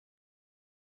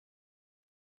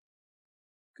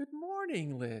Good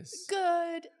morning, Liz.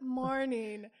 Good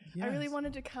morning. I really Yes.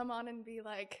 wanted to come on and be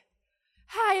like,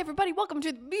 "Hi, everybody, welcome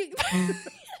to the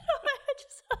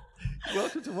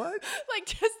Welcome to what?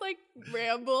 just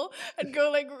ramble and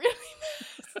go like really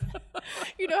fast.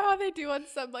 You know how they do on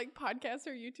some like podcasts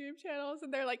or YouTube channels,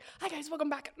 and they're like, "Hi guys, welcome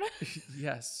back."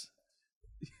 Yes.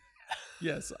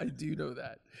 Yes, I do know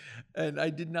that. And I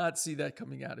did not see that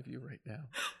coming out of you right now.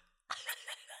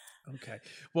 Okay.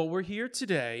 Well, we're here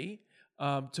today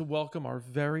to welcome our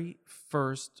very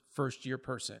first year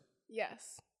person.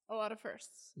 Yes, a lot of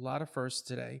firsts. A lot of firsts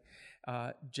today.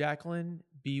 Jaclyn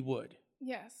B. Wood.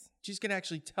 Yes, She's going to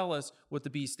actually tell us what the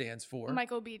B stands for.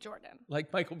 Michael B. Jordan.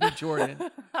 Like Michael B. Jordan.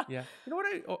 Yeah. You know what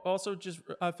I also just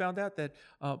found out? That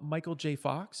Michael J.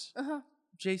 Fox,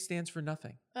 J stands for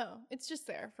nothing. Oh, it's just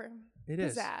there for It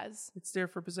is. pizzazz. It's there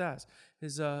for pizzazz.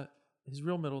 His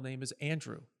real middle name is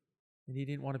Andrew, and he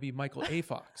didn't want to be Michael A.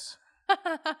 Fox.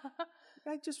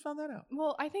 I just found that out.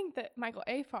 Well, I think that Michael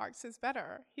A. Fox is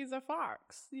better. He's a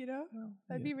fox, you know? Well,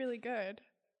 That'd be really good.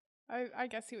 I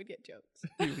guess he would get jokes.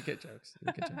 He would get jokes.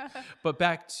 But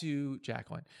back to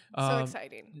Jaclyn. So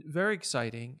exciting. Very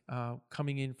exciting.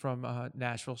 Coming in from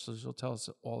Nashville, so she'll tell us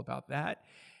all about that,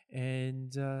 and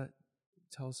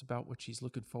tell us about what she's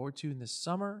looking forward to in this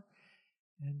summer.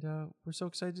 And we're so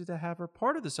excited to have her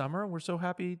part of the summer, and we're so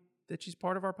happy that she's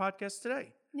part of our podcast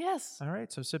today. Yes. All right,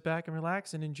 so sit back and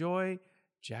relax and enjoy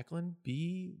Jaclyn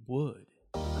B. Wood.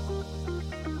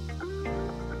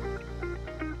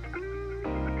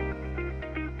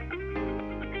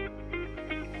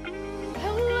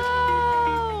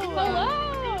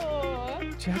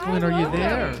 Jaclyn, are you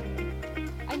there?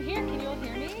 I'm here. Can you all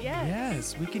hear me?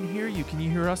 Yes, we can hear you. Can you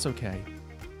hear us okay?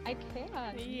 I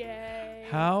can. Yay.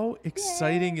 How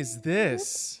exciting is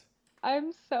this?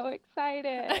 I'm so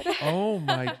excited. Oh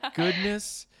my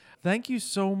goodness. Thank you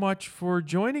so much for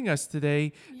joining us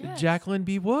today, Yes. Jaclyn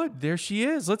B. Wood. There she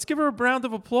is. Let's give her a round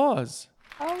of applause.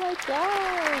 Oh my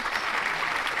gosh.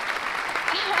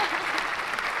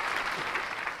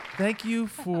 Thank you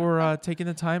for taking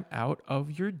the time out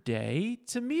of your day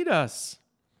to meet us.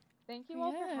 Thank you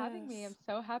all for having me. I'm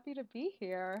so happy to be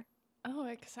here. Oh,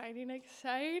 exciting.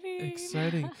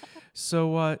 Exciting.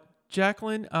 So,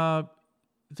 Jaclyn,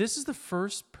 this is the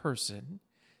first person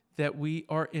that we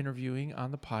are interviewing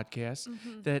on the podcast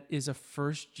that is a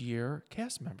first-year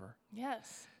cast member.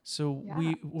 Yes. So Yeah.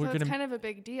 we're So going it's to. kind of a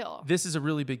big deal. This is a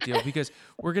really big deal because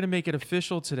we're going to make it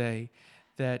official today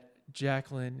that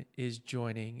Jaclyn is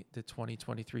joining the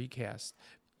 2023 cast.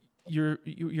 You're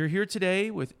here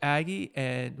today with Aggie,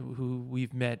 and who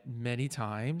we've met many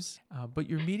times, but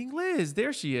you're meeting Liz.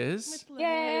 There she is. With Liz.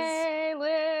 Yay,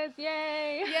 Liz.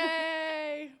 Yay.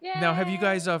 Yay. Yay. Now, have you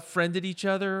guys friended each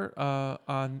other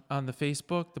on the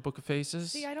Facebook, the Book of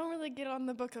Faces? See, I don't really get on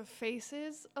the Book of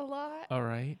Faces a lot. All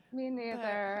right. Me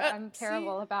neither. But, I'm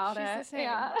terrible about she's it. the same.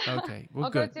 Yeah. Okay. Well,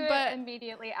 I'll good. go do But- it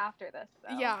immediately after this,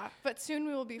 though. Yeah, but soon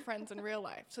we will be friends in real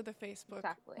life, so the Facebook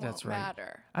Exactly. won't That's right.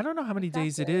 matter. I don't know how many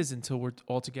days it Exactly. is until we're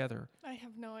all together. I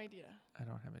have no idea. I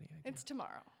don't have any idea. It's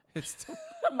tomorrow. It's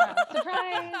Wow,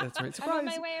 surprise. that's right. I'm on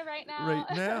my Surprise. way right now. Right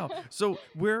now. So,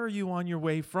 where are you on your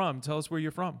way from? Tell us where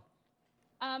you're from.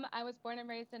 I was born and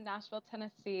raised in Nashville,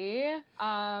 Tennessee.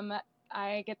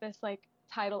 I get this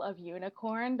title of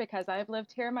unicorn because I've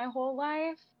lived here my whole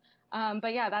life.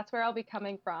 But yeah, that's where I'll be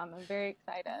coming from. I'm very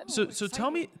excited. So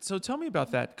tell me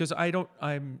about that, because I know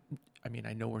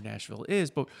where Nashville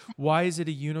is, but why is it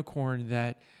a unicorn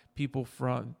that people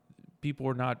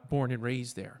are not born and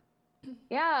raised there?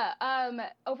 Yeah,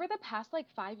 over the past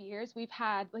 5 years, we've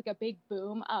had a big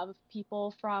boom of people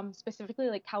from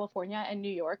specifically California and New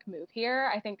York move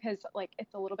here. I think because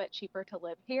it's a little bit cheaper to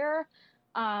live here.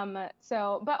 But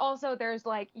also there's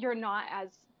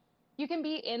you can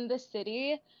be in the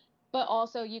city, but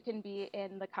also you can be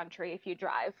in the country if you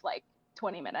drive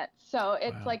 20 minutes. So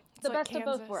it's Wow. the It's like best of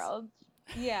both Kansas. worlds.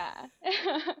 Yeah.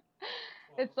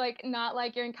 It's not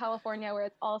like you're in California where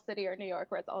it's all city, or New York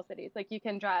where it's all city. It's you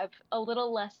can drive a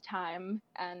little less time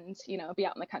and, be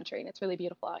out in the country, and it's really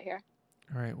beautiful out here.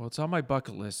 All right. Well, it's on my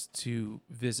bucket list to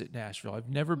visit Nashville. I've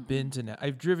never been to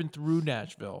I've driven through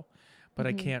Nashville, but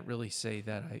I can't really say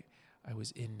that I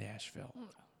was in Nashville.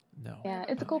 No. Yeah,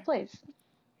 it's a cool place.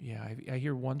 Yeah, I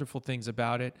hear wonderful things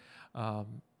about it,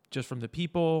 just from the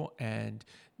people and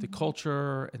the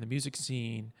culture and the music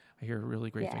scene. I hear really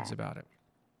great things Yeah. about it.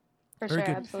 For Very sure,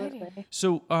 good. absolutely.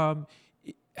 So,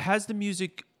 has the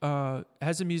music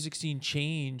scene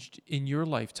changed in your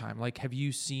lifetime? Have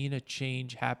you seen a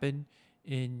change happen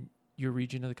in your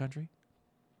region of the country?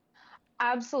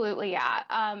 Absolutely, yeah.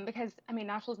 Because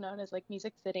Nashville's known as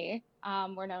Music City.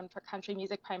 We're known for country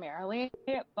music primarily,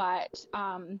 but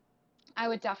I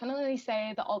would definitely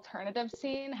say the alternative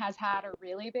scene has had a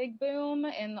really big boom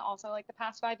in also like the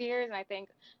past 5 years. And I think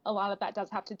a lot of that does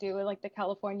have to do with like the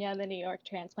California and the New York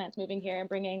transplants moving here and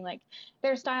bringing like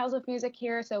their styles of music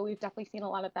here. So we've definitely seen a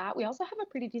lot of that. We also have a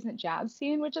pretty decent jazz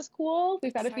scene, which is cool.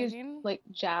 We've got a few Exciting. like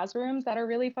jazz rooms that are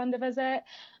really fun to visit.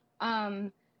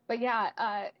 Um, but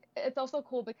yeah, it's also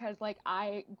cool because like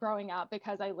growing up,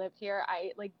 because I live here,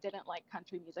 I like didn't like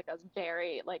country music. I was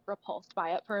very like repulsed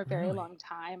by it for a very Really? long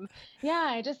time. Yeah,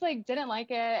 I just like didn't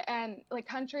like it. And like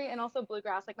country and also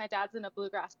bluegrass, like my dad's in a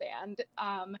bluegrass band.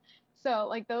 So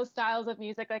like those styles of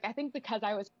music, like I think because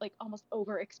I was like almost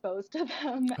overexposed to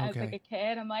them as like Okay. a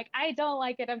kid, I'm like, I don't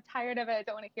like it. I'm tired of it. I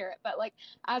don't want to hear it. But like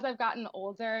as I've gotten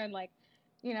older and like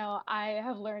I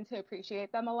have learned to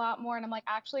appreciate them a lot more. And I'm like,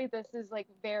 actually, this is like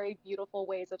very beautiful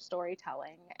ways of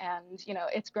storytelling. And,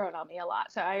 it's grown on me a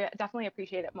lot. So I definitely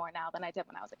appreciate it more now than I did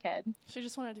when I was a kid. She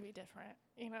just wanted to be different,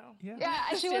 Yeah. Yeah,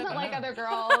 she Stand wasn't like out. other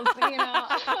girls.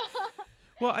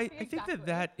 Well, I think Exactly.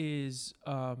 that is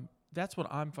that's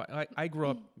what I'm. I grew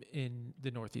up in the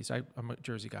Northeast. I'm a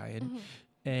Jersey guy,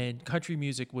 and country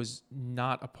music was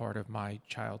not a part of my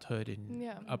childhood and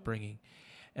Yeah. upbringing.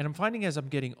 And I'm finding as I'm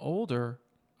getting older,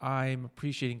 I'm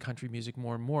appreciating country music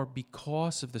more and more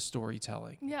because of the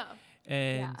storytelling. Yeah.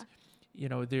 And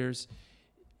there's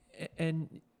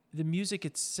and the music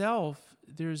itself.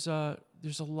 There's a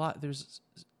lot. There's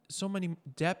so many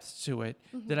depths to it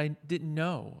that I didn't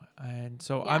know, and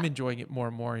so I'm enjoying it more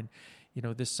and more. And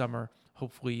this summer,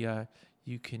 hopefully,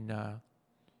 you can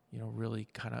really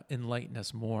kind of enlighten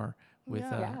us more with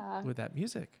Yeah. with that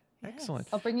music. Yes. Excellent.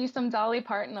 I'll bring you some Dolly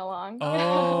Parton along.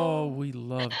 Oh, we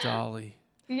love Dolly.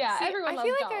 Yeah, See, everyone I loves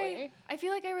feel like Dolly. I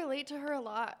feel like I relate to her a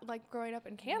lot, like growing up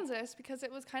in Kansas, because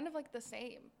it was kind of like the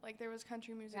same. Like there was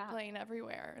country music playing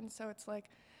everywhere, and so it's like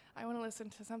I want to listen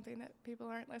to something that people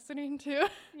aren't listening to.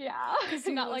 Yeah,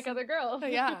 not like other girls.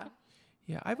 Yeah.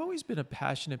 Yeah, I've always been a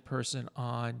passionate person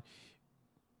on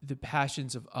the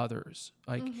passions of others.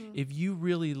 Like if you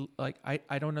really like,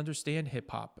 I don't understand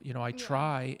hip hop. I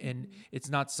try, and it's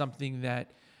not something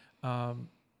that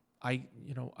I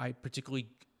particularly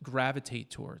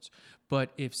gravitate towards. But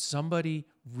if somebody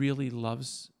really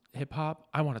loves hip hop,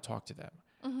 I want to talk to them.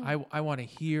 I want to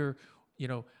hear,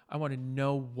 I want to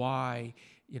know why,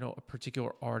 a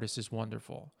particular artist is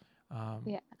wonderful.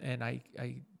 And I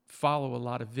follow a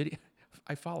lot of video.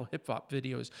 I follow hip hop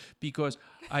videos because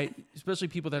especially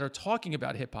people that are talking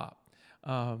about hip hop.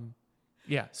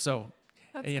 So,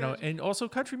 That's and, good. and also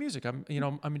country music. I'm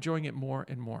enjoying it more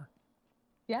and more.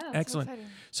 Yeah. Excellent. exciting.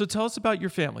 So tell us about your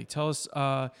family. Tell us,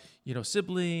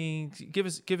 siblings. Give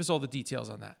us all the details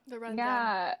on that. The rundown.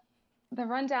 Yeah, the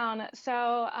rundown. So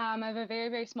I have a very,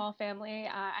 very small family.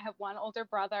 I have one older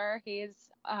brother. He's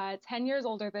 10 years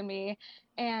older than me.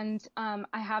 And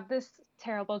I have this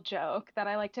terrible joke that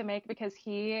I like to make because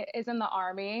he is in the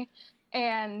Army.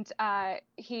 And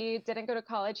he didn't go to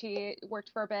college. He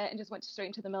worked for a bit and just went straight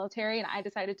into the military. And I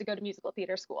decided to go to musical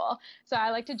theater school. So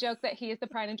I like to joke that he is the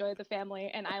pride and joy of the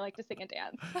family, and I like to sing and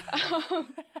dance. Wow.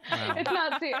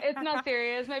 It's not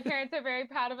serious. My parents are very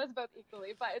proud of us both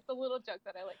equally, but it's a little joke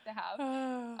that I like to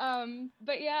have.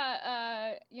 But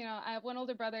yeah, I have one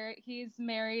older brother. He's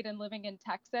married and living in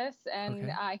Texas, and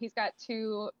Okay. he's got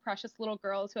two precious little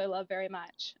girls who I love very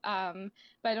much.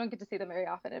 But I don't get to see them very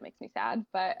often. It makes me sad.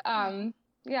 But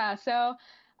yeah, so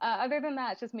other than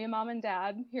that, it's just me and mom and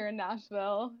dad here in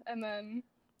Nashville, and then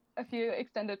a few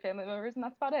extended family members, and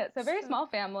that's about it. So very small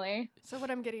family. So what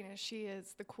I'm getting is she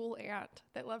is the cool aunt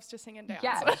that loves to sing and dance.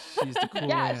 Yes. She's the cool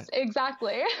Yes, aunt.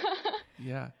 exactly.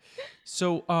 Yeah.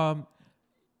 So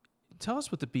tell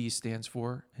us what the B stands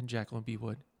for in Jaclyn B.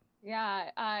 Wood. Yeah,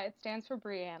 it stands for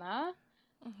Brianna.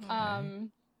 Okay.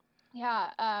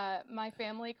 My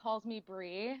family calls me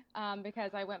Bree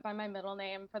because I went by my middle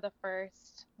name for the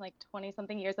first like 20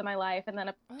 something years of my life, and then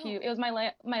it was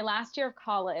my last year of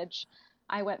college.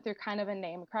 I went through kind of a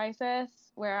name crisis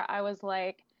where I was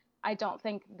like, I don't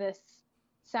think this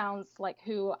sounds like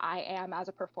who I am as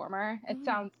a performer.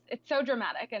 It's so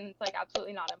dramatic, and it's like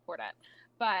absolutely not important.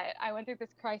 But I went through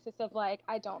this crisis of like,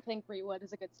 I don't think Bree Wood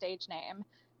is a good stage name.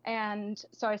 And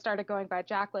so I started going by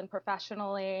Jaclyn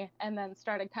professionally, and then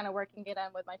started kind of working it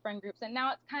in with my friend groups. And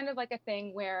now it's kind of like a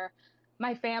thing where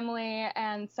my family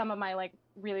and some of my like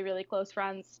really, really close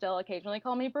friends still occasionally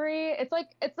call me Brie. It's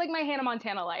like my Hannah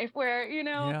Montana life where,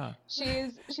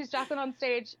 she's Jaclyn on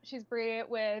stage, she's Brie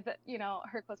with,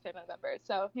 her close family members.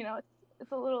 So,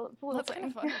 it's a little That's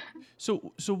thing. kind of fun.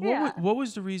 So what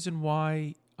was the reason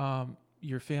why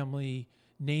your family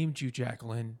named you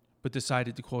Jaclyn but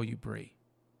decided to call you Bree?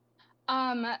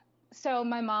 So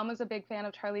my mom was a big fan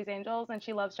of Charlie's Angels, and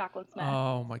she loves Jaclyn Smith.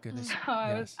 Oh my goodness. So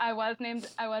Yes. I was named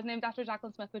after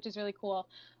Jaclyn Smith, which is really cool.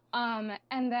 And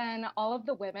then all of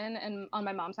the women and on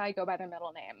my mom's side go by their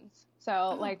middle names.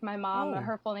 So like my mom, Oh.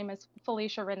 her full name is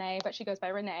Felicia Renee, but she goes by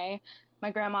Renee.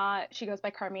 My grandma, she goes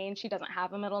by Carmine. She doesn't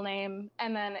have a middle name.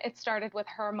 And then it started with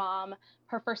her mom.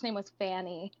 Her first name was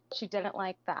Fanny. She didn't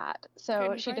like that. So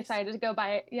Fanny she Price. decided to go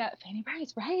by, Fanny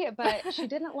Price, right? But she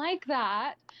didn't like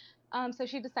that. So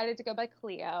she decided to go by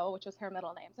Cleo, which was her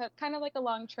middle name. So it's kind of like a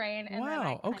long train, and then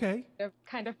I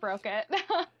kind of broke it.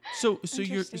 So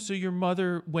Interesting. your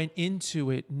mother went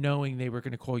into it knowing they were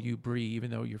going to call you Bree, even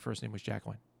though your first name was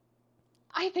Jaclyn.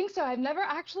 I think so. I've never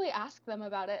actually asked them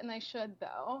about it, and I should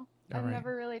though. I've right.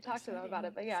 never really talked to them about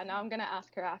it, but yeah, now I'm gonna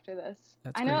ask her after this.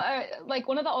 That's I know, great. like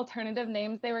one of the alternative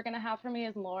names they were gonna have for me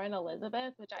is Lauren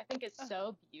Elizabeth, which I think is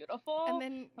so beautiful. And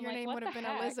then I'm your like, name what would have the been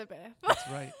heck? Elizabeth. That's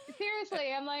right.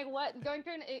 Seriously, I'm like, what? Going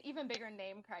through an even bigger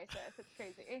name crisis. It's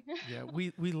crazy. Yeah,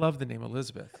 we love the name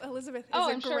Elizabeth. Elizabeth is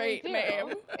I'm a sure we great do.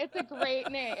 name. It's a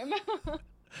great name.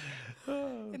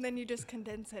 And then you just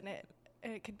condense in it.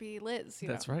 It could be Liz.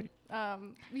 That's right.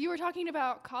 You were talking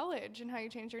about college and how you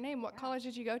changed your name. What college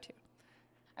did you go to?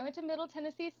 I went to Middle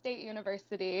Tennessee State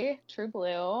University, True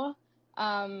Blue.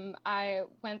 I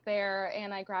went there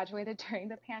and I graduated during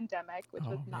the pandemic, which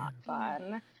was not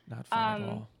fun. Not fun at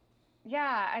all.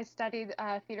 Yeah, I studied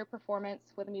theater performance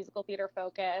with a musical theater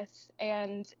focus,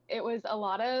 and it was a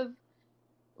lot of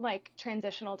like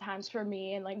transitional times for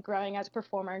me and like growing as a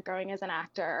performer, growing as an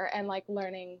actor, and like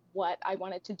learning what I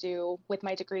wanted to do with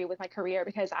my degree, with my career,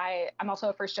 because I'm also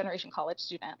a first generation college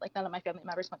student. Like none of my family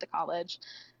members went to college.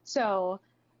 So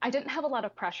I didn't have a lot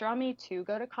of pressure on me to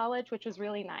go to college, which was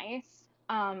really nice.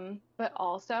 But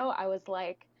also I was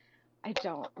like, I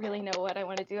don't really know what I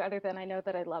want to do other than I know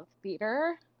that I love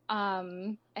theater.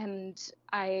 And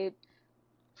I,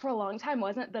 for a long time,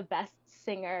 wasn't the best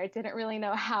singer, didn't really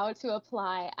know how to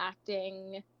apply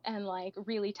acting and like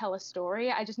really tell a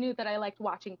story. I just knew that I liked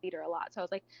watching theater a lot. So I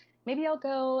was like, maybe I'll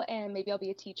go and maybe I'll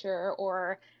be a teacher,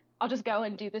 or I'll just go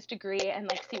and do this degree and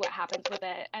like see what happens with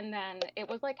it. And then it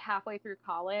was like halfway through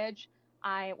college,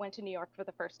 I went to New York for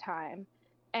the first time.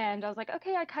 And I was like,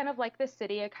 okay, I kind of like this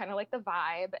city. I kind of like the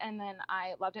vibe. And then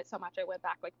I loved it so much, I went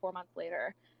back like 4 months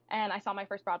later and I saw my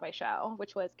first Broadway show,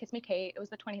 which was Kiss Me Kate. It was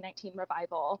the 2019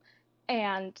 revival.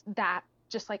 And that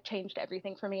just like changed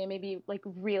everything for me and made me like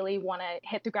really want to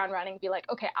hit the ground running, be like,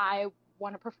 okay, I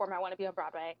want to perform. I want to be on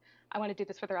Broadway. I want to do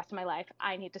this for the rest of my life.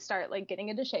 I need to start like getting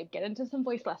into shape, get into some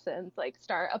voice lessons, like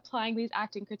start applying these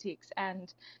acting critiques.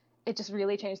 And it just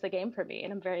really changed the game for me.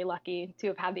 And I'm very lucky to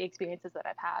have had the experiences that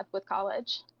I've had with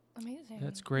college. Amazing.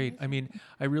 That's great. Amazing. I mean,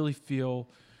 I really feel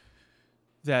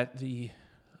that the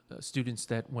students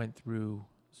that went through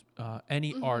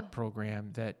any art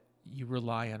program, that you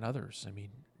rely on others. I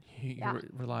mean, you're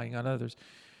relying on others,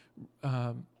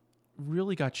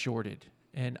 really got shorted.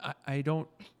 And you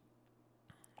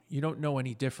don't know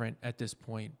any different at this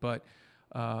point, but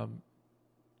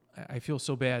I feel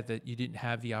so bad that you didn't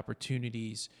have the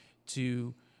opportunities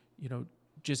to,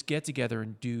 just get together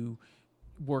and do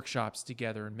workshops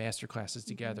together and master classes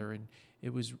together. And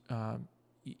it was,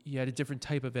 you had a different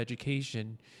type of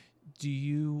education. Do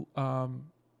you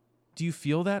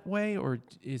feel that way, or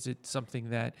is it something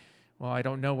that, well, I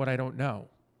don't know what I don't know?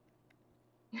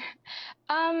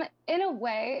 In a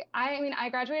way, I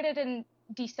graduated in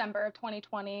December of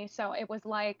 2020. So it was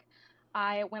like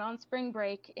I went on spring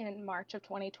break in March of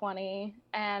 2020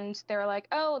 and they were like,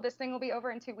 oh, this thing will be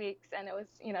over in 2 weeks. And it was,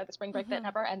 the spring break that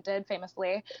never ended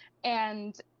famously.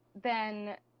 And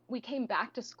then we came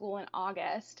back to school in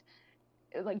August,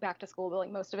 like back to school, but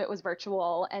like most of it was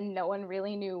virtual and no one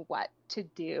really knew what to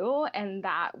do. And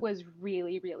that was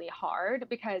really, really hard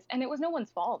and it was no one's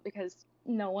fault because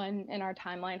no one in our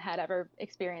timeline had ever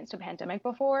experienced a pandemic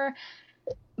before.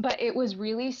 But it was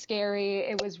really scary.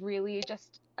 It was really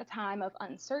just a time of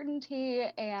uncertainty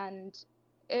and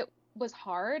it was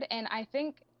hard. And I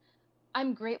think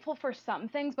I'm grateful for some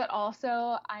things, but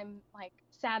also I'm like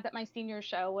sad that my senior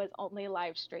show was only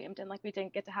live streamed and like we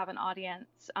didn't get to have an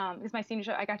audience. Because my senior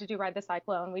show, I got to do Ride the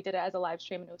Cyclone. We did it as a live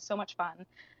stream and it was so much fun.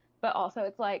 But also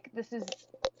it's like,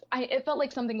 it felt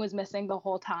like something was missing the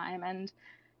whole time. And,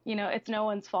 it's no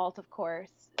one's fault, of course.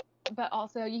 But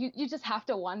also you just have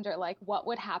to wonder like what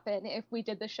would happen if we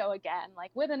did the show again,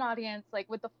 like with an audience, like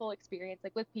with the full experience,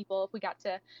 like with people, if we got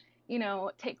to,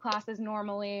 take classes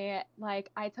normally. Like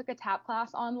I took a tap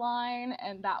class online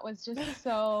and that was just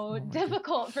so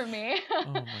difficult for me. Oh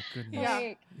my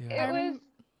goodness. It was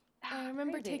I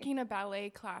remember Crazy. taking a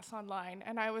ballet class online,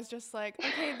 and I was just like,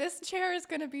 okay, this chair is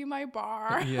going to be my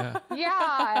bar. Yeah.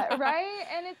 Yeah, right?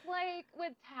 And it's like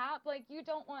with tap, like you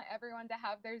don't want everyone to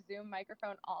have their Zoom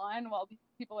microphone on while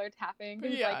people are tapping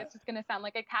because like Yeah. it's just gonna sound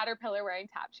like a caterpillar wearing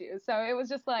tap shoes. So it was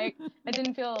just like I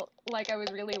didn't feel like I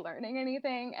was really learning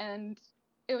anything, and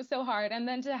it was so hard. And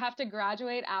then to have to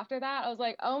graduate after that, I was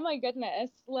like, oh my goodness,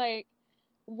 like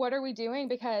what are we doing?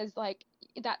 Because like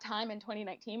that time in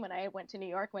 2019 when I went to New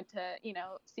York, went to,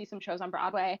 see some shows on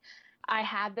Broadway, I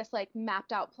had this like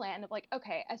mapped out plan of like,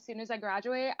 okay, as soon as I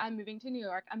graduate, I'm moving to New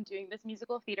York. I'm doing this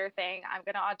musical theater thing. I'm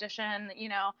going to audition,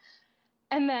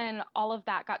 and then all of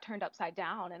that got turned upside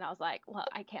down. And I was like, well,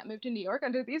 I can't move to New York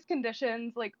under these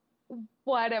conditions. Like,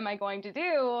 what am I going to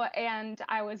do? And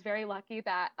I was very lucky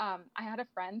that I had a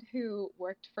friend who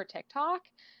worked for TikTok,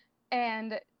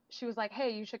 and she was like,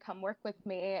 hey, you should come work with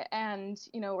me and,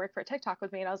 work for TikTok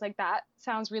with me. And I was like, that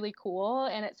sounds really cool.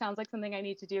 And it sounds like something I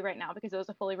need to do right now because it was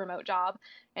a fully remote job.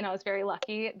 And I was very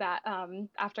lucky that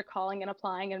after calling and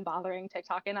applying and bothering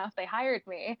TikTok enough, they hired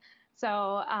me.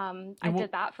 So I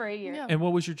did that for a year. Yeah. And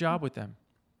what was your job with them?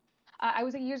 I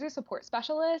was a user support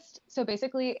specialist. So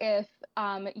basically, if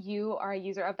you are a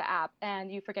user of the app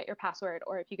and you forget your password,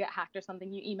 or if you get hacked or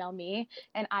something, you email me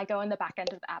and I go in the back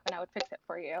end of the app and I would fix it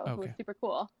for you. It was super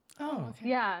cool. Oh, okay.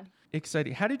 Yeah.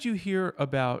 Exciting. How did you hear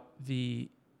about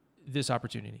this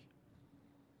opportunity?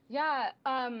 Yeah.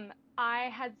 I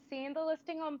had seen the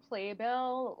listing on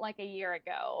Playbill like a year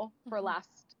ago for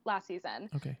last season.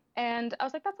 Okay. And I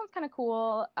was like, that sounds kind of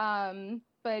cool.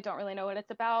 But I don't really know what it's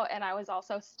about. And I was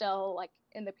also still like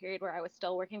in the period where I was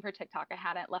still working for TikTok. I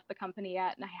hadn't left the company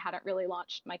yet, and I hadn't really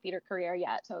launched my theater career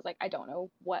yet. So I was like, I don't know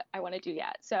what I want to do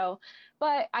yet. So,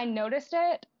 but I noticed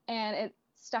it and it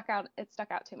stuck out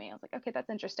to me. I was like, okay, that's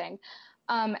interesting.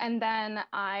 And then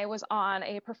I was on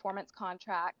a performance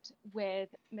contract with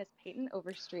Miss Peyton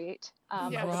Overstreet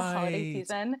for the holiday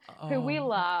season, who we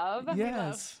love.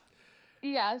 Yes.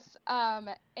 Yes.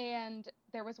 And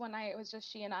there was one night, it was just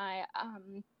she and I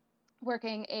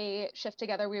working a shift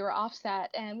together. We were offset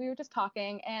and we were just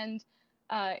talking, and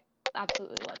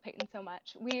absolutely love Peyton so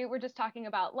much. We were just talking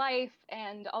about life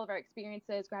and all of our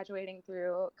experiences graduating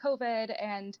through COVID.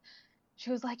 And she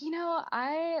was like,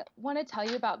 I want to tell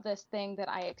you about this thing that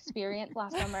I experienced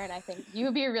last summer, and I think you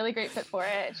would be a really great fit for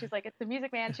it. She's like, it's the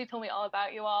Music Man. She told me all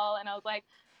about you all. And I was like,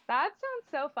 that sounds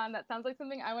so fun. That sounds like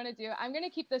something I want to do. I'm going to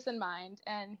keep this in mind.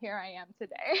 And here I am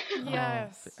today.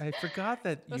 Yes. I forgot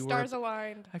that the stars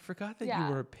aligned. I forgot that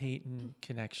you were a Peyton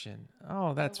connection.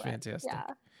 Oh, that's fantastic.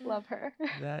 Yeah, love her.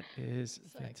 That is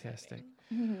fantastic.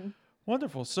 Mm-hmm.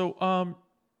 Wonderful. So,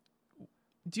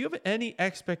 do you have any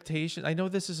expectation? I know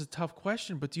this is a tough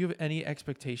question, but do you have any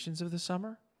expectations of the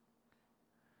summer?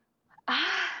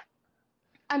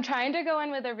 I'm trying to go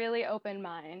in with a really open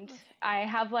mind. I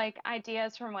have like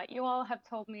ideas from what you all have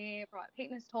told me, from what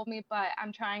Peyton has told me, but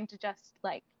I'm trying to just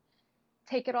like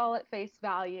take it all at face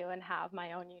value and have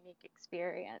my own unique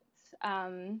experience.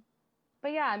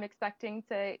 But yeah, I'm expecting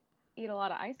to eat a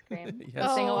lot of ice cream,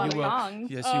 Yes, sing a lot of will.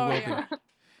 songs. Yes, you will be.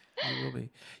 You will be.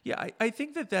 Yeah, I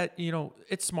think that,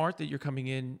 it's smart that you're coming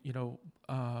in,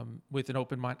 with an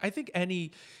open mind. I think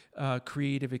any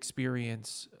creative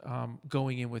experience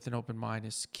going in with an open mind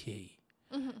is key.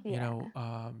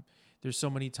 Mm-hmm. There's so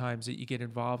many times that you get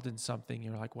involved in something,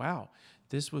 you're like, wow,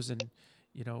 this was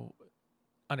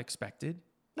unexpected,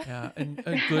 and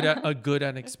a good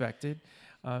unexpected.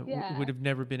 Would have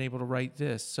never been able to write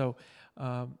this. So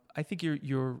I think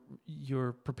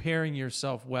you're preparing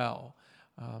yourself well.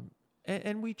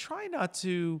 And we try not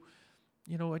to,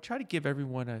 I try to give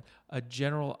everyone a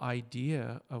general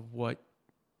idea of what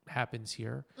happens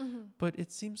here, but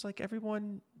it seems like every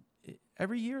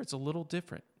year it's a little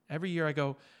different. Every year I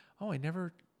go, oh, I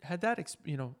never had that,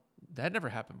 that never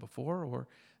happened before, or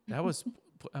that was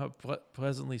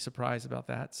pleasantly surprised about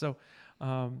that. So,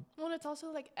 well, it's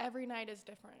also like every night is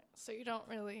different. So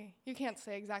you can't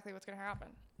say exactly what's going to happen.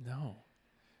 No.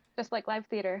 Just like live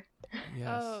theater. Yes.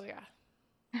 Oh, yeah.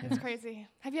 It's crazy.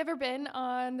 Have you ever been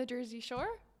on the Jersey Shore?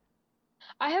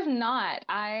 I have not.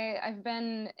 I've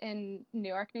been in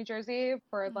Newark, New Jersey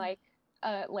for like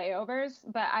layovers,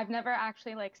 but I've never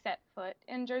actually like set foot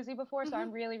in Jersey before. So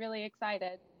I'm really, really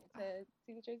excited to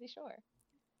see the Jersey Shore.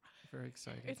 Very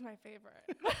exciting. It's my favorite.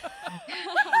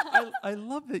 I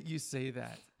love that you say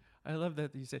that. I love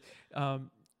that you say,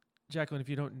 Jaclyn, if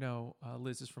you don't know,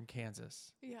 Liz is from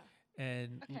Kansas. Yeah.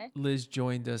 And Liz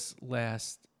joined us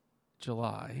last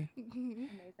July. Amazing.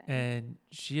 And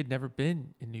she had never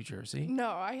been in New Jersey.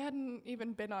 No, I hadn't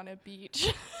even been on a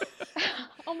beach.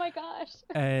 Oh my gosh.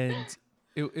 And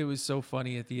it was so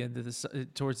funny at the end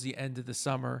of towards the end of the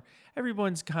summer.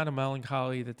 Everyone's kind of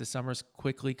melancholy that the summer's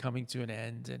quickly coming to an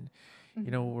end, and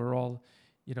we're all,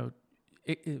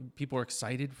 people are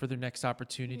excited for their next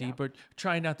opportunity, but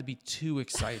try not to be too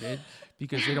excited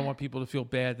because they don't want people to feel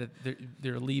bad that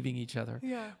they're leaving each other.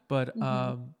 Yeah. But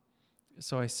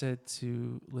so I said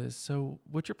to Liz, "So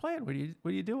what's your plan? What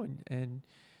are you doing?" And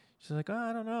she's like, "Oh,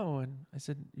 I don't know." And I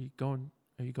said, Are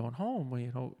you going home?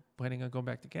 Well, planning on going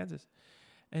back to Kansas?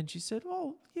 And she said,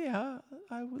 "Well, yeah,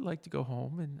 I would like to go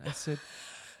home." And I said,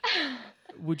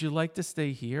 "Would you like to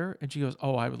stay here?" And she goes,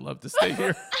 "Oh, I would love to stay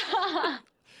here."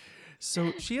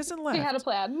 So she hasn't left. She had a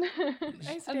plan.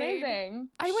 Amazing.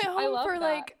 I went home for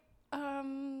like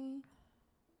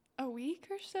a week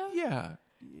or so. Yeah.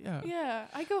 Yeah,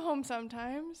 I go home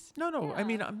sometimes. No. Yeah. I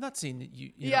mean, I'm not saying that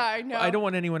you yeah, I know. I don't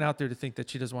want anyone out there to think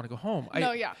that she doesn't want to go home.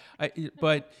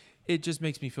 But it just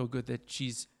makes me feel good that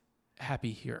she's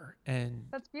happy here, and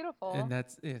that's beautiful. And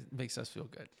it makes us feel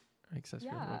good. It makes us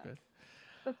feel real good.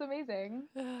 That's amazing.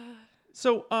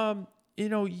 So,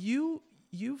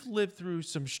 you've lived through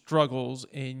some struggles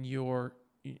in your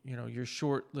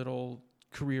short little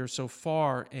career so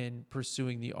far in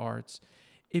pursuing the arts.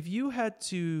 If you had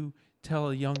to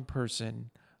tell a young person,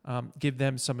 give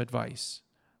them some advice,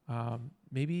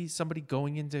 maybe somebody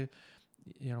going into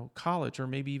college, or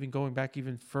maybe even going back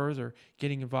even further,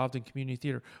 getting involved in community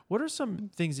theater, what are some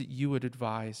things that you would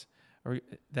advise or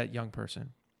that young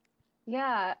person?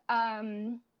 Yeah.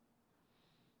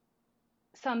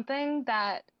 Something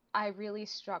that I really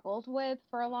struggled with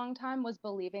for a long time was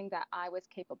believing that I was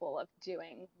capable of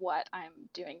doing what I'm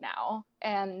doing now.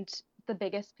 And the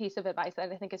biggest piece of advice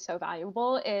that I think is so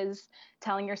valuable is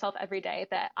telling yourself every day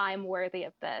that I'm worthy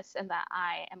of this and that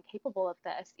I am capable of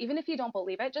this. Even if you don't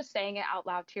believe it, just saying it out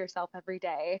loud to yourself every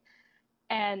day.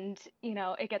 And,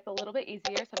 it gets a little bit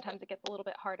easier. Sometimes it gets a little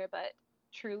bit harder, but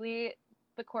truly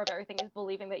the core of everything is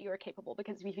believing that you are capable,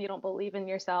 because if you don't believe in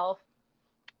yourself,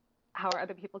 how are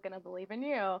other people going to believe in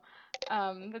you?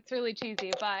 That's really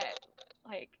cheesy, but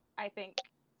I think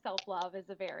self-love is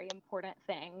a very important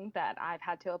thing that I've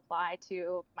had to apply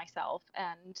to myself,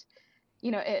 and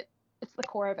it's the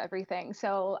core of everything.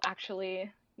 So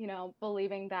actually,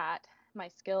 believing that my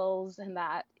skills and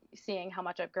that seeing how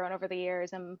much I've grown over the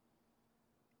years, and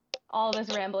all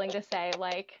this rambling to say,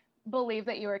 believe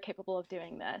that you are capable of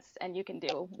doing this and you can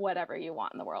do whatever you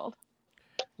want in the world.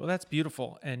 Well, that's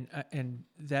beautiful, and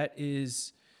that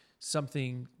is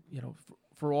something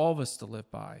for all of us to live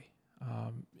by.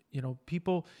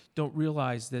 People don't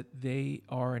realize that they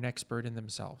are an expert in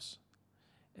themselves,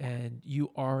 and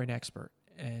you are an expert.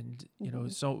 And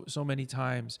so many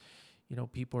times,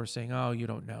 people are saying, "Oh, you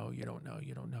don't know,"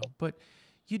 but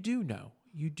you do know.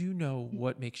 You do know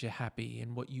what makes you happy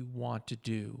and what you want to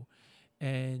do,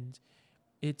 and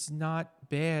it's not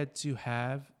bad to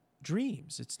have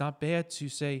dreams. It's not bad to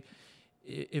say,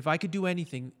 if I could do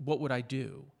anything, what would I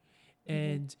do?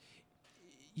 And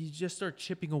you just start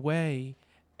chipping away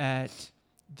at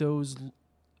those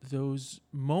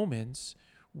moments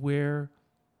where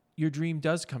your dream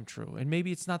does come true. And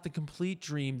maybe it's not the complete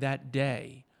dream that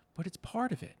day, but it's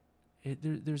part of it.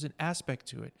 There's an aspect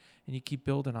to it, and you keep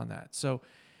building on that. So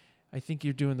I think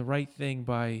you're doing the right thing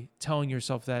by telling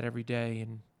yourself that every day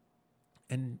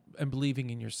and believing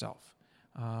in yourself.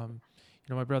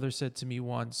 My brother said to me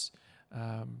once,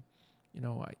 I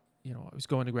was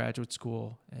going to graduate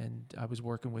school and I was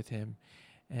working with him,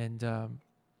 and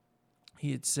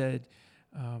he had said,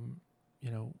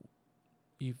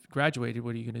 "You've graduated.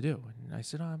 What are you going to do?" And I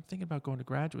said, "Oh, I'm thinking about going to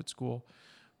graduate school,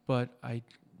 but I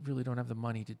really don't have the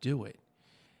money to do it."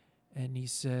 And he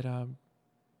said,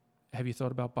 "Have you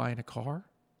thought about buying a car?"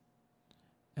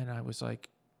 And I was like,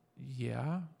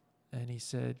 "Yeah." And he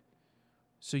said,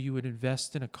 "So you would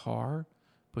invest in a car,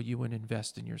 but you wouldn't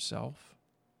invest in yourself?"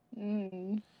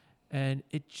 And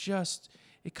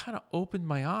it kind of opened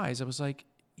my eyes. I was like,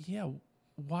 yeah,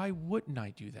 why wouldn't I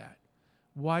do that?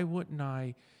 Why wouldn't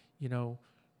I,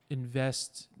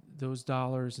 invest those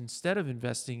dollars instead of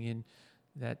investing in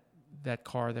that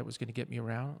car that was going to get me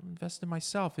around, invest in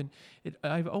myself? And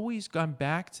I've always gone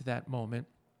back to that moment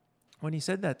when he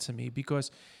said that to me,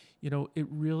 because,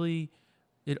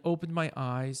 it opened my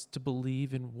eyes to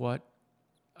believe in what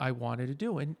I wanted to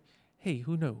do. And hey,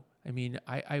 who knew? I mean,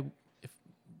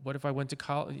 what if I went to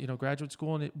college, graduate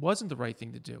school, and it wasn't the right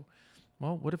thing to do?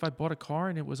 Well, what if I bought a car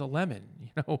and it was a lemon?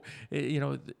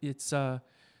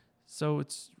 So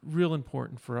it's real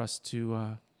important for us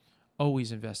to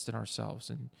always invest in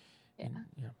ourselves. And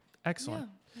excellent.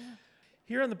 Yeah.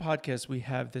 Here on the podcast, we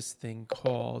have this thing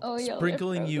called Oh, yeah,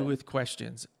 sprinkling they're you frozen. with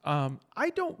questions. I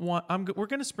don't want. We're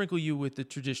going to sprinkle you with the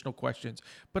traditional questions,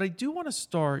 but I do want to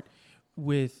start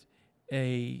with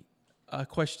a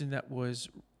question that was,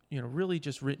 really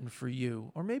just written for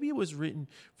you, or maybe it was written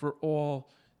for all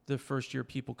the first year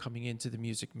people coming into the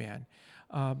Music Man.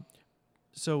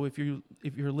 So if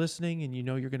you're listening and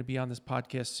you're going to be on this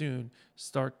podcast soon,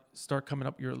 start coming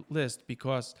up your list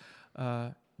because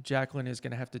Jaclyn is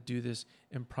going to have to do this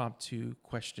impromptu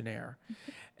questionnaire,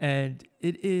 and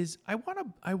it is. I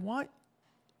want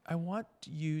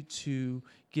you to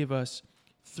give us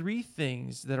 3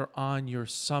 things that are on your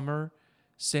summer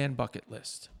sand bucket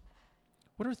list.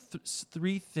 What are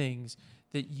 3 things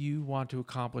that you want to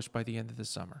accomplish by the end of the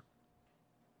summer?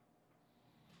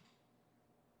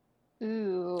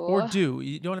 Ooh. Or do.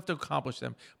 You don't have to accomplish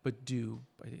them, but do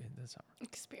by the end of the summer.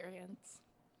 Experience.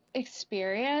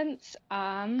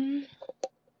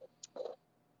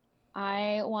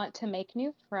 I want to make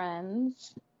new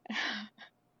friends.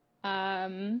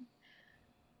 I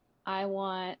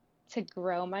want to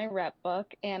grow my rep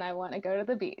book, and I want to go to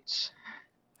the beach.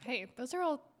 Hey, those are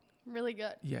all really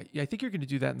good. Yeah, I think you're going to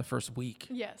do that in the first week.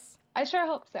 Yes. I sure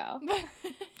hope so.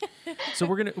 So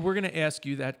we're gonna ask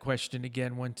you that question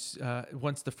again once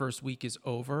the first week is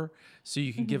over, so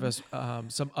you can give us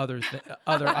some other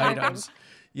items.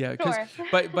 Yeah, because Sure.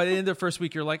 by the end of the first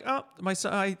week, you're like, oh, my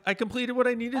son, I completed what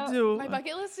I needed to do. My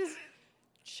bucket list is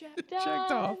checked.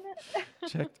 Checked off.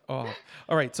 Checked off.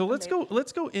 All right, so let's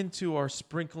go into our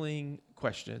sprinkle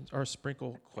questions.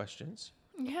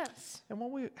 Yes. And why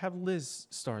don't we have Liz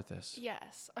start this?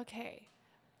 Yes. Okay.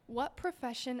 What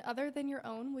profession other than your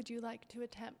own would you like to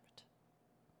attempt?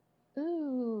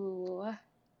 Ooh.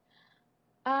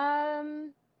 I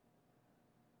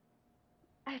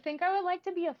think I would like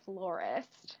to be a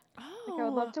florist. Oh. Like I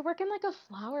would love to work in like a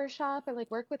flower shop or like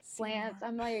work with plants.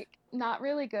 I'm like not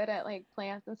really good at like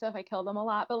plants and stuff. I kill them a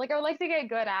lot, but like I would like to get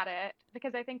good at it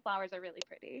because I think flowers are really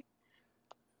pretty.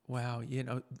 Wow,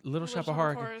 Little Shop of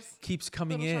Horrors keeps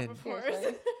coming in.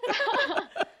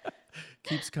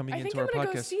 Keeps coming into our podcast. I think I'm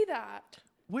gonna go see that.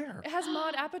 Where? It has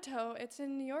Maud Apatow. It's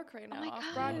in New York right now, off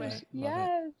Broadway.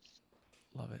 Yes.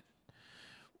 Love it.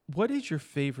 What is your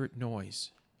favorite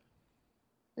noise?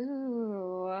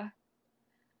 Ooh.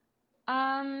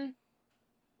 Any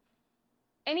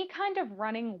kind of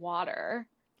running water.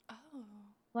 Oh.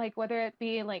 Like whether it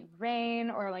be like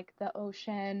rain or like the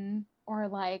ocean or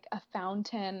like a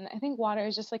fountain. I think water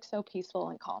is just like so peaceful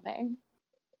and calming.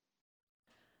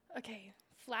 Okay.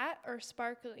 Flat or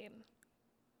sparkling?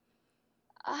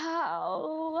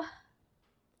 Oh.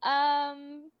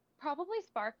 Probably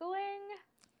sparkling.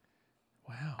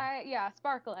 Wow.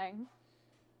 Sparkling.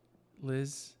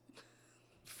 Liz,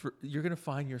 you're going to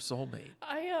find your soulmate.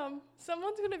 I am.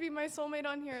 Someone's going to be my soulmate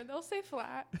on here. They'll say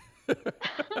flat.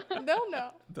 They'll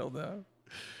know. They'll know.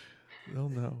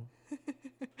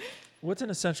 What's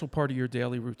an essential part of your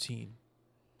daily routine?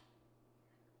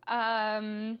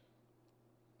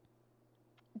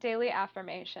 Daily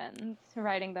affirmations,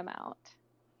 writing them out.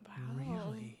 Wow.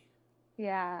 Really?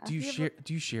 Yeah. Do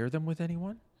you share them with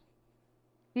anyone?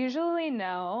 Usually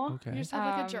no. Okay. You just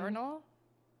have like a journal?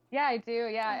 Yeah, I do.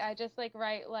 Yeah, I just like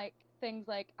write like things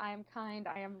like I am kind,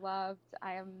 I am loved,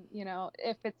 I am,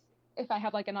 if I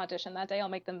have like an audition that day, I'll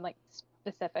make them like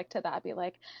specific to that. Be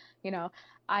like,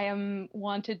 I am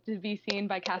wanted to be seen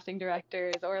by casting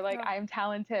directors, or like I am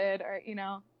talented, or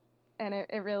and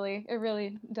it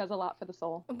really does a lot for the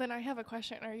soul. Well, then I have a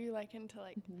question. Are you like into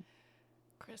like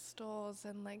crystals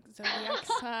and like zodiac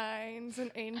signs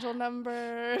and angel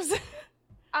numbers?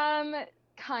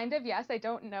 Kind of, yes. I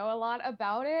don't know a lot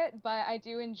about it, but I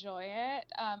do enjoy it.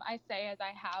 I say as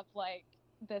I have like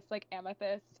this like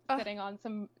amethyst sitting on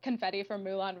some confetti from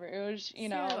Moulin Rouge,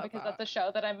 because that's a show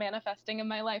that I'm manifesting in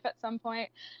my life at some point.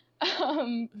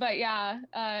 But yeah,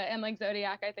 and like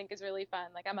zodiac I think is really fun.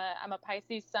 Like I'm a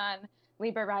Pisces sun,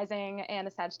 Libra rising, and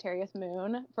a Sagittarius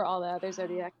moon for all the other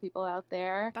zodiac people out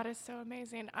there. That is so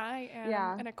amazing. I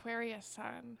am an Aquarius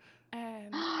sun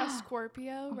and a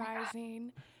Scorpio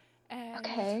rising and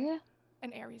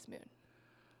an Aries moon.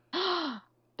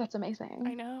 That's amazing.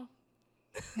 I know.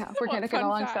 Yeah, we're gonna get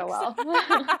along so well.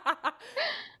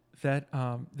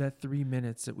 That 3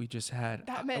 minutes that we just had.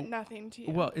 That meant nothing to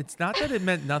you. Well, it's not that it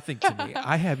meant nothing to me.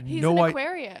 I have He's no an idea.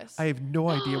 Aquarius. I have no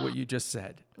idea what you just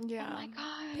said. Yeah. Oh my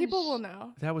gosh. People will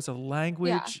know. That was a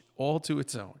language all to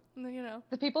its own.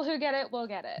 The people who get it will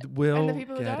get it. And the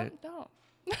people who don't, don't.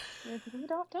 The people who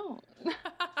don't.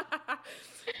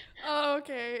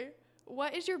 Okay.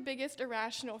 What is your biggest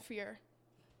irrational fear?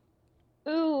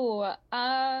 Ooh,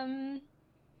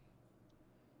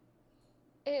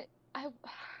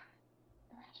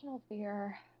 Irrational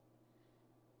fear.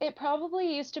 It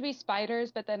probably used to be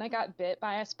spiders, but then I got bit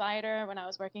by a spider when I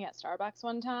was working at Starbucks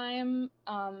one time.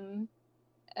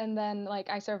 And then like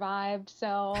I survived,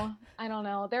 so I don't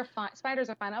know. They're fine. Spiders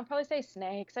are fine. I'll probably say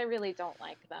snakes. I really don't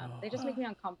like them. They just make me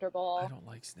uncomfortable. I don't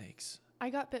like snakes. I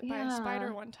got bit by a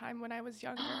spider one time when I was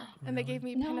younger, and they gave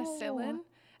me penicillin,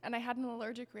 and I had an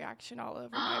allergic reaction all over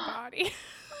my body.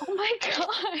 Oh my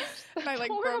gosh. And I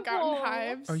like broke out in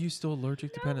hives. Are you still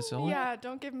allergic to penicillin? Yeah,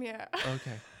 don't give me it.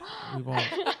 Okay, we won't.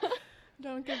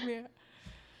 Don't give me it.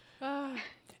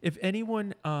 If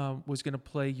anyone was going to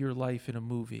play your life in a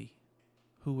movie,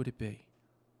 who would it be?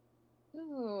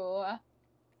 Ooh.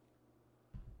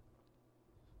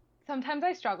 Sometimes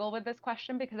I struggle with this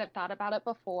question because I've thought about it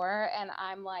before, and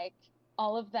I'm like,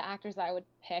 all of the actors I would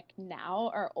pick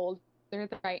now are older than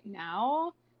right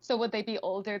now. So would they be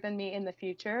older than me in the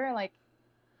future? Like,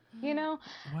 you know?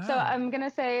 Wow. So I'm going to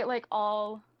say like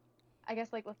I guess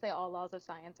like let's say all laws of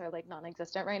science are like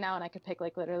non-existent right now, and I could pick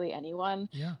like literally anyone.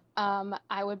 Yeah.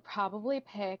 I would probably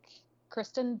pick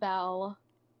Kristen Bell,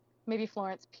 maybe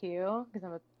Florence Pugh, because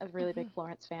I'm a really big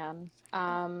Florence fan.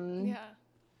 Yeah.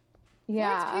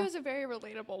 Florence Pugh is a very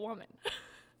relatable woman.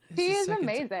 She is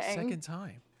amazing. Second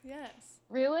time. Yes.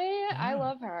 Really? Yeah. I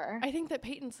love her. I think that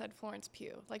Peyton said Florence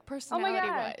Pugh, like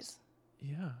personality-wise.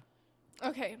 Yeah.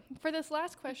 Okay, for this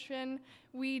last question,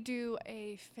 we do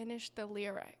a finish the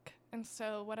lyric. And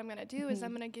so what I'm going to do is I'm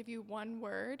going to give you one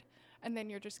word, and then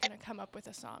you're just going to come up with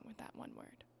a song with that one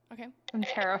word. Okay? I'm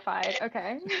terrified.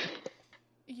 Okay.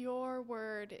 Your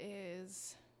word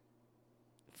is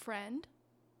friend.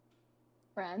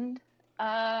 Friend.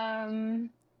 I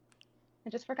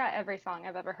just forgot every song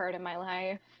I've ever heard in my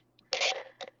life.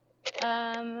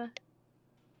 What's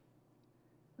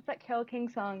that Carole King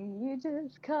song? You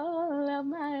just call out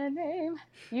my name.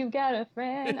 You've got a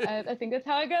friend. I think that's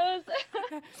how it goes.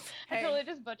 Hey. I totally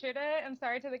just butchered it. I'm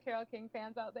sorry to the Carole King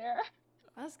fans out there.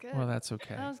 That's good. Well, that's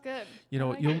okay. That was good. You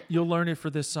know, you'll learn it for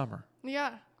this summer.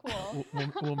 Yeah. Cool.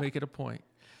 We'll make it a point.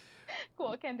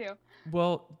 Cool, can do.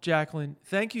 Well, Jaclyn,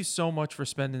 thank you so much for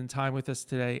spending time with us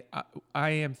today. I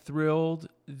am thrilled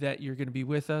that you're going to be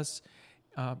with us.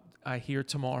 I hear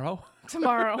tomorrow.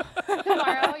 Tomorrow,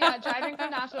 yeah, driving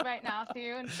from Nashville right now. See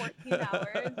you in 14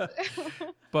 hours.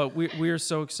 But we are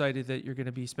so excited that you're going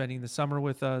to be spending the summer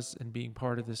with us and being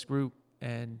part of this group.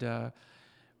 And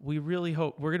we really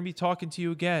hope we're going to be talking to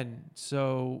you again.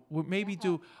 So we'll maybe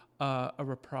do a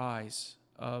reprise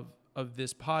of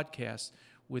this podcast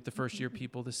with the first year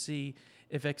people to see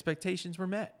if expectations were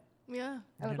met. yeah.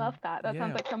 I would love that. That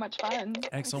sounds like so much fun.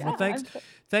 Excellent. Yeah, Well,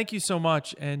 thank you so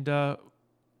much. And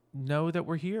know that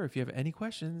we're here if you have any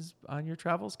questions on your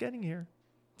travels getting here.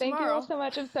 Thank you all so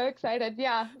much. I'm so excited.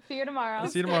 Yeah. See you tomorrow.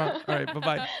 See you tomorrow. All right.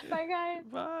 Bye-bye. Bye, guys.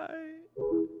 Bye.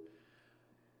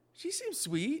 She seems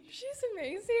sweet. She's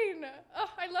amazing. Oh,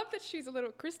 I love that she's a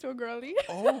little crystal girly.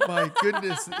 Oh my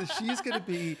goodness. She's going to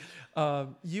be,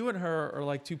 you and her are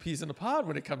like two peas in a pod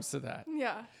when it comes to that.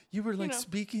 Yeah. You were like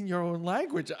speaking your own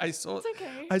language. I saw It's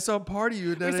okay. I saw a part of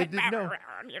you that I didn't know.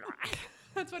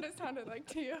 That's what it sounded like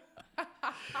to you.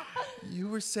 You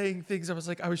were saying things. I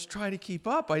was trying to keep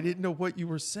up. I didn't know what you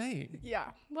were saying.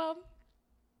 Yeah. Well,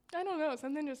 I don't know.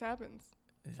 Something just happens.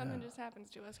 Yeah. Something just happens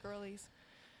to us girlies.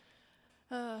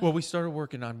 Well, we started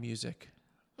working on music.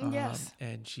 Yes.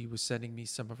 And she was sending me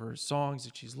some of her songs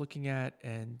that she's looking at,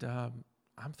 and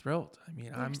I'm thrilled. I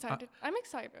mean, I'm excited. I'm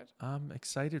excited. I'm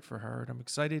excited for her, and I'm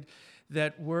excited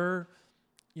that we're,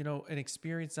 an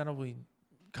experience not only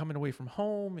coming away from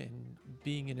home and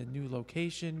being in a new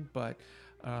location, but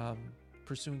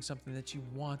pursuing something that she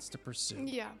wants to pursue.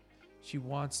 Yeah. She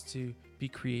wants to be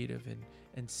creative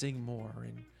and sing more,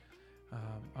 and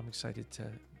I'm excited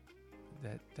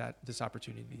that this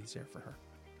opportunity is there for her.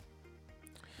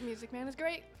 Music Man is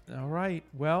great. All right.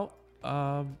 Well,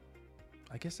 I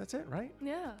guess that's it, right?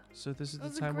 Yeah. So this is the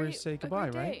time where we say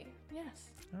goodbye, right?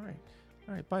 Yes. All right.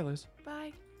 All right. Bye, Liz.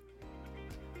 Bye.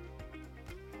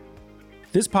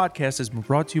 This podcast has been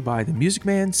brought to you by the Music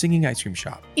Man Singing Ice Cream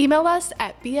Shop. Email us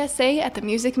at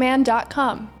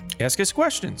bsa@themusicman.com. Ask us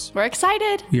questions. We're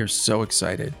excited. We are so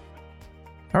excited.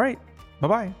 All right.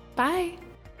 Bye-bye. Bye.